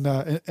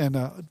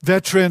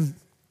veteran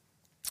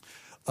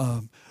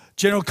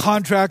general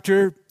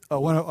contractor.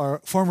 One of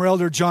our former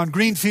elder, John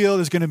Greenfield,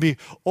 is going to be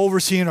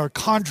overseeing our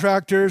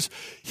contractors.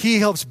 He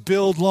helps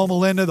build Loma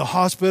Linda, the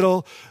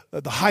hospital,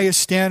 the highest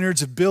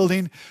standards of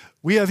building.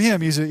 We have him.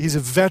 He's a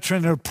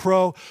veteran and a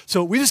pro.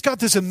 So we just got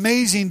this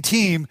amazing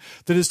team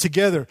that is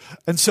together.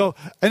 And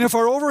if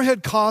our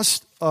overhead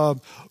costs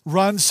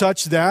run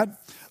such that,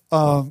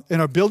 and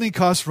our building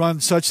costs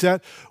run such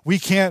that we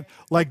can't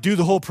do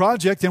the whole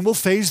project, then we'll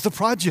phase the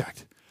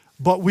project.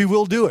 But we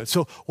will do it.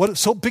 So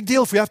big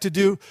deal if we have to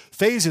do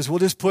phases. We'll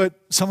just put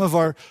some of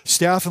our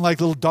staff in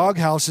little dog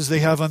houses they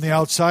have on the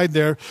outside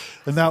there,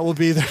 and that will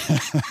be there.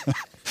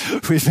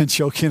 We've been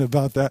joking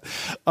about that.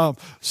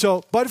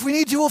 But if we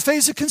need to, we'll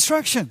phase the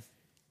construction.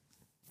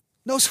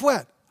 No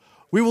sweat.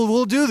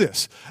 We'll do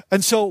this.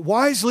 And so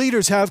wise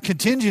leaders have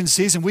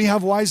contingencies, and we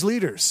have wise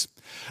leaders.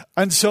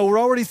 And so we're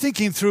already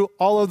thinking through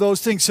all of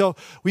those things. So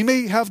we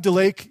may have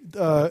delay.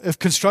 If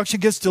construction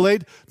gets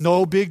delayed,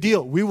 no big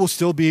deal. We will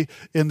still be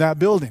in that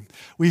building.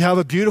 We have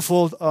a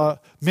beautiful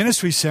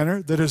ministry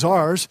center that is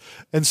ours,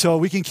 and so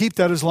we can keep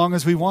that as long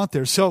as we want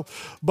there. So,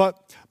 but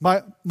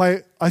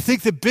I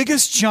think the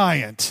biggest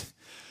giant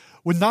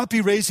would not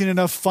be raising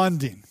enough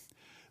funding.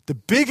 The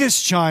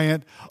biggest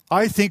giant,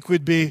 I think,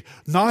 would be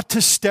not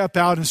to step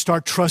out and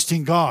start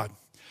trusting God.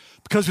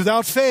 Because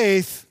without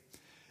faith,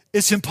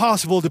 it's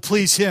impossible to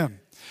please Him.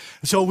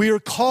 So we are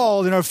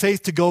called in our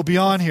faith to go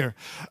beyond here.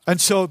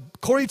 And so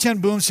Corrie ten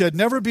Boom said,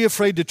 never be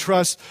afraid to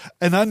trust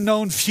an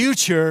unknown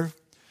future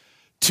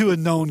to a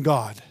known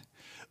God.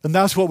 And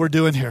that's what we're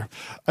doing here.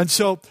 And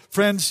so,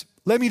 friends,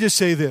 let me just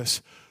say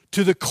this.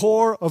 To the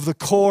core of the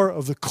core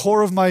of the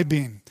core of my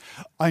being,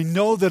 I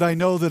know that I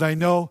know that I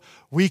know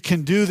we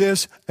can do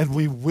this, and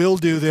we will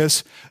do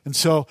this. And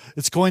so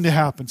it's going to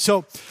happen.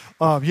 So,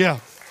 yeah.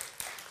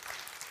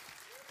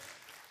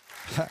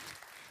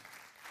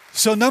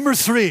 So number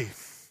 3,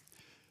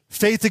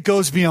 faith that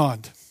goes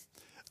beyond.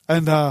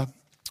 And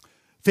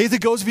faith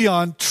that goes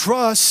beyond,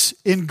 trust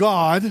in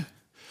God,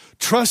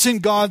 trust in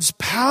God's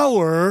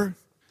power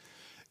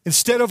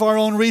instead of our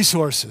own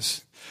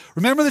resources.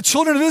 Remember the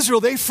children of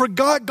Israel, they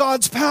forgot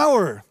God's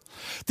power.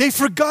 They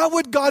forgot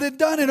what God had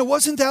done, and it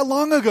wasn't that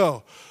long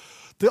ago.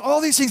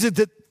 All these things,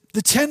 the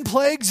 10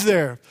 plagues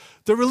there,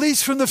 the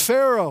release from the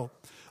Pharaoh,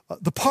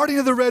 the parting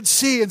of the Red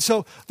Sea. And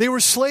so they were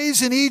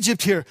slaves in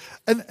Egypt here.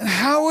 And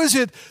how is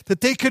it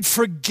that they could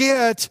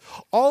forget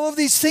all of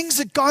these things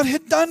that God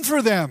had done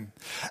for them?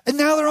 And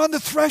now they're on the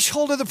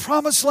threshold of the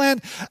promised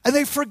land, and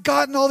they've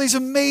forgotten all these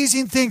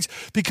amazing things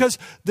because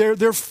their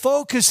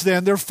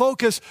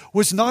focus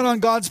was not on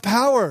God's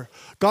power,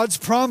 God's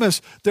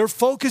promise. Their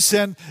focus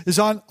then is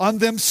on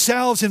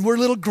themselves, and we're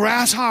little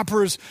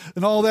grasshoppers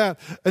and all that.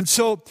 And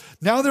so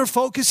now they're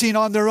focusing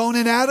on their own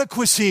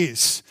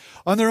inadequacies,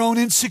 on their own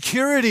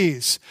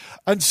insecurities.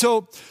 And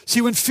so, see,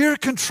 when fear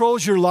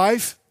controls your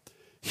life,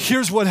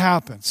 here's what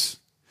happens.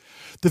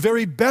 The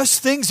very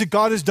best things that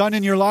God has done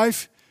in your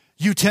life,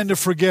 you tend to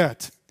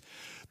forget.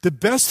 The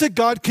best that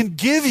God can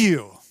give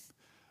you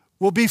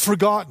will be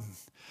forgotten.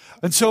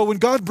 And so when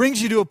God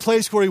brings you to a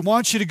place where He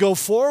wants you to go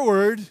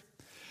forward,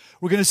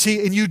 we're going to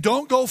see, and you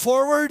don't go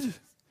forward,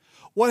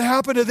 what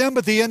happened to them?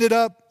 But they ended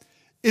up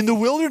in the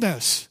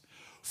wilderness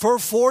for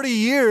 40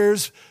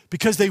 years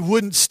because they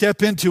wouldn't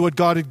step into what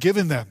God had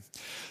given them.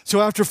 So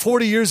after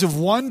 40 years of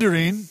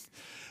wandering,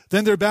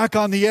 then they're back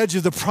on the edge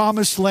of the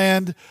promised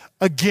land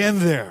again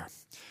there.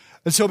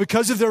 And so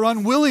because of their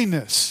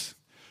unwillingness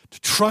to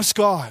trust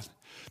God,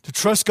 to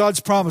trust God's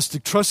promise, to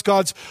trust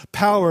God's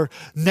power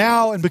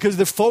now, and because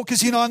they're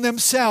focusing on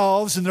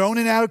themselves and their own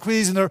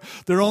inadequacies and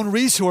their own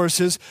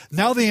resources,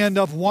 now they end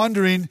up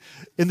wandering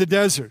in the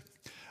desert.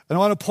 And I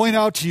want to point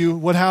out to you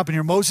what happened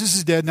here. Moses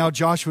is dead, now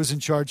Joshua's in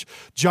charge.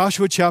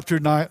 Joshua chapter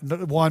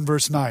 1,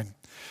 verse 9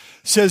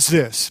 says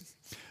this.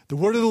 The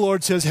word of the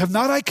Lord says, have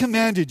not I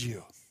commanded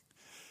you,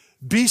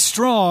 be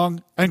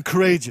strong and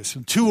courageous.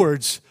 And 2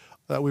 words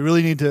that we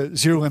really need to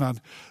zero in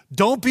on.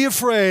 Don't be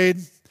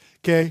afraid,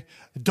 okay?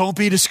 Don't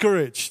be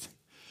discouraged.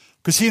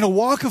 Because see, in a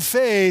walk of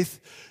faith,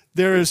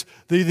 there is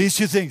these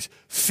 2 things.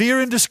 Fear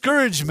and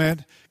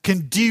discouragement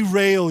can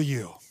derail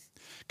you.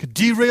 Could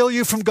derail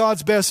you from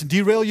God's best and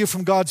derail you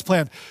from God's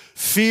plan.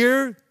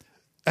 Fear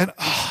and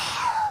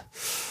I'm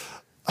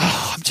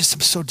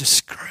so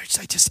discouraged.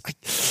 I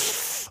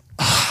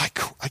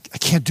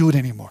can't do it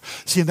anymore.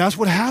 See, and that's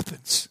what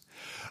happens.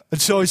 And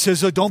so He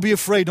says, don't be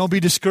afraid, don't be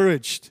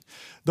discouraged.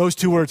 Those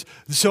 2 words.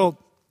 So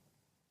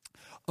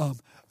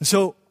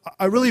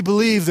I really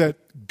believe that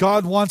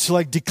God wants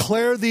to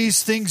declare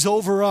these things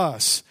over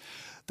us.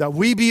 That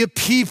we be a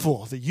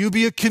people, that you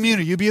be a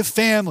community, you be a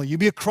family, you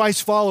be a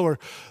Christ follower,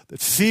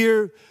 that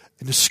fear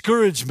and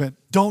discouragement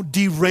don't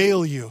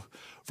derail you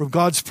from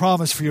God's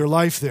promise for your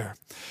life there.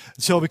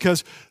 So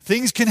because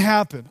things can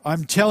happen,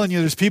 I'm telling you,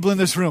 there's people in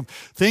this room,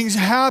 things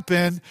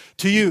happen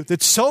to you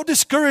that so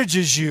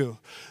discourages you,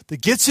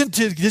 that gets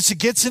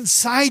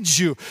inside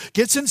you,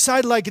 gets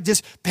inside like it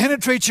just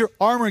penetrates your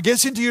armor,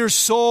 gets into your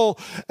soul,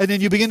 and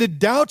then you begin to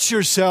doubt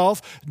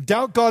yourself,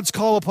 doubt God's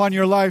call upon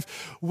your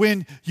life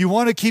when you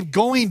want to keep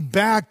going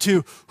back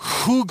to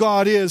who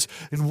God is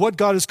and what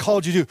God has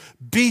called you to do.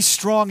 Be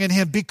strong in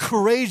Him. Be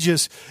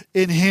courageous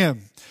in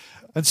Him.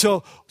 And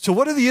so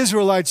what do the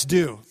Israelites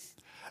do?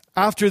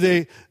 After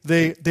they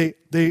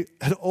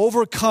had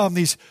overcome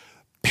these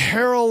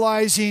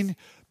paralyzing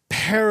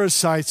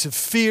parasites of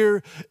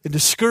fear and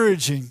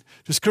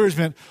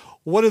discouragement,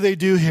 what do they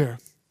do here?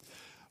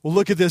 Well,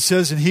 look at this. It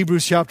says in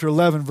Hebrews chapter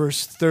 11,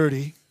 verse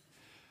 30.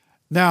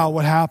 Now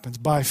what happens?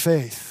 By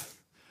faith.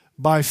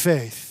 By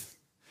faith.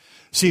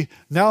 See,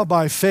 now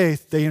by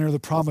faith they enter the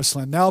promised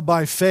land. Now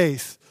by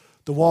faith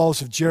the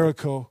walls of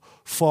Jericho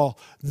fall.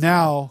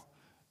 Now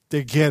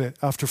they get it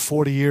after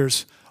 40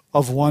 years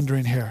of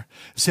wandering here.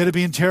 Instead of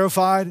being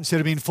terrified, instead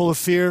of being full of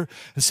fear,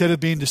 instead of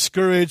being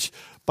discouraged,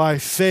 by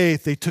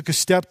faith they took a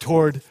step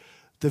toward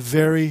the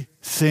very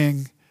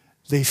thing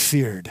they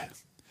feared.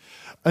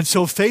 And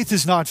so faith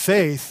is not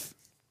faith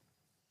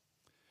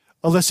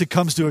unless it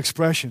comes to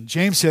expression.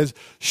 James says,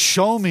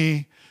 show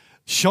me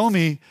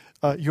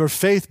your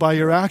faith by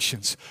your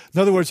actions.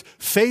 In other words,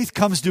 faith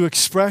comes to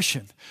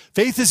expression.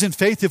 Faith isn't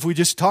faith if we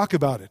just talk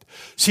about it.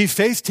 See,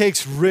 faith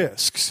takes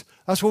risks.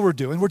 That's what we're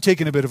doing. We're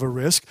taking a bit of a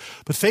risk.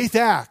 But faith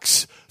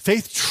acts.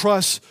 Faith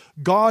trusts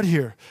God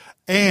here.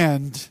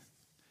 And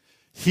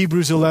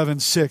Hebrews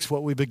 11:6,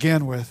 what we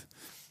began with,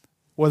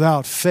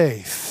 without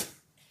faith,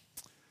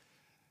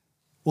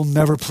 will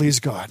never please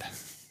God.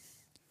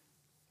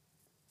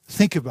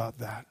 Think about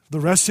that.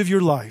 The rest of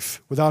your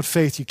life, without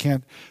faith, you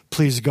can't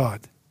please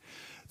God.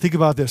 Think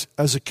about this.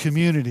 As a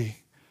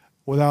community,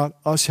 without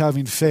us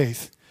having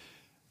faith,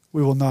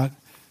 we will not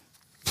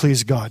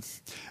please God.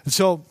 And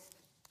so,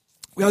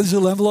 we have these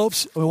little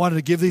envelopes. We wanted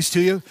to give these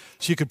to you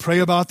so you could pray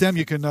about them.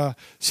 You can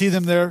see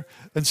them there.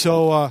 And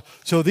so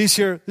these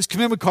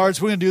commitment cards,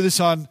 we're going to do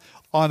this on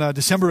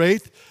December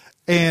 8th.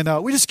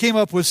 And we just came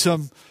up with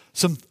some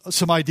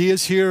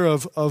ideas here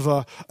and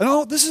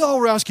this is all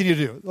we're asking you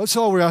to do. That's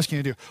all we're asking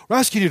you to do. We're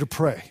asking you to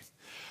pray.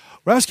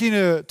 We're asking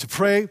you to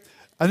pray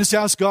and just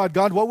ask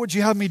God, what would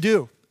you have me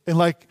do?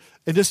 And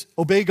just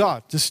obey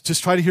God.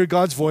 Just try to hear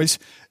God's voice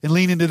and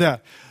lean into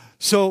that.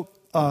 So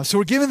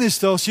we're giving this,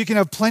 though, so you can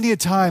have plenty of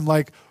time,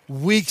 like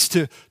weeks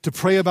to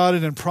pray about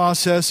it and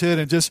process it,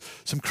 and just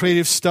some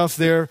creative stuff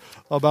there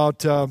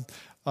about how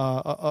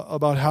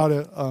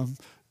to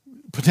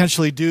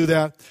potentially do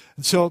that.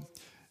 And so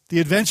the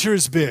adventure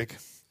is big.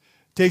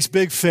 It takes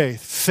big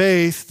faith.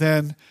 Faith,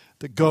 then,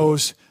 that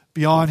goes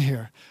beyond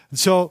here. And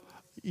so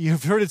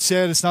you've heard it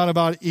said it's not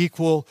about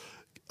equal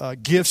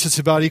gifts, it's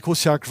about equal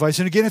sacrifice.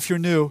 And again, if you're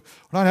new,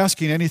 we're not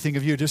asking anything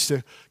of you, just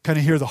to kind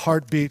of hear the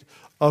heartbeat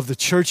of the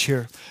church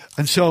here.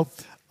 And so,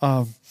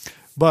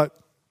 but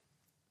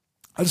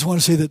I just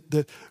want to say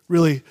that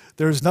really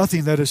there's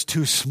nothing that is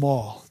too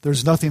small.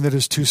 There's nothing that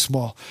is too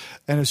small.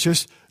 And it's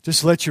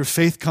just let your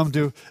faith come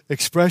to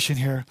expression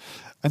here.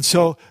 And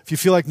so if you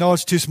feel like, no,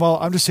 it's too small,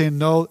 I'm just saying,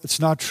 no,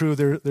 it's not true.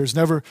 There's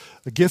never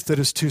a gift that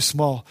is too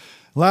small.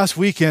 Last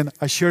weekend,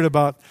 I shared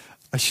about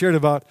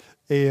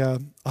a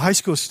high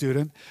school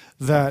student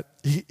that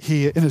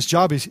he in his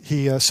job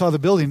he saw the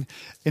building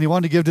and he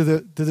wanted to give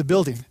to the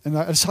building, and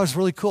I just thought it was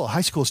really cool. A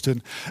high school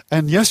student.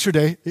 And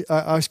yesterday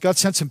I got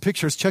sent some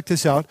pictures. Check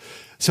this out.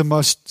 Some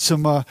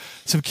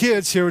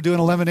kids here were doing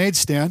a lemonade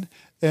stand,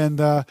 and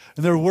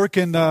they're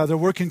working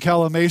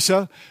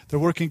Calamasa. They're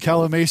working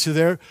Calamasa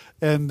there,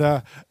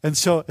 and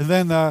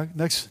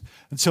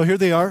so here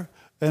they are.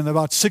 And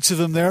about 6 of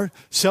them there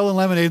selling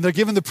lemonade. And they're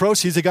giving the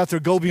proceeds. They got their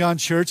Go Beyond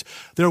shirts.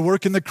 They're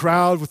working the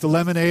crowd with the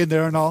lemonade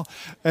there and all.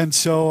 And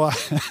so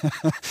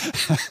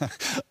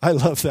I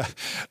love that.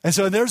 And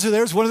so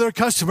there's one of their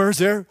customers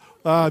there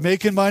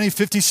making money,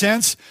 50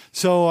 cents.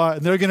 So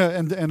they're going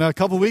to, in a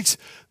couple of weeks,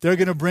 they're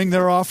going to bring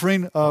their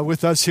offering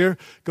with us here.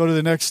 Go to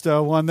the next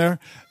one there.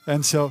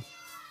 And so,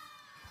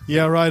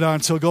 yeah, right on.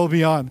 So Go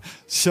Beyond.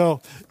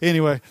 So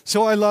anyway,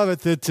 so I love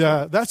it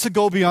that that's a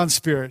Go Beyond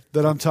spirit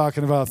that I'm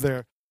talking about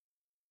there.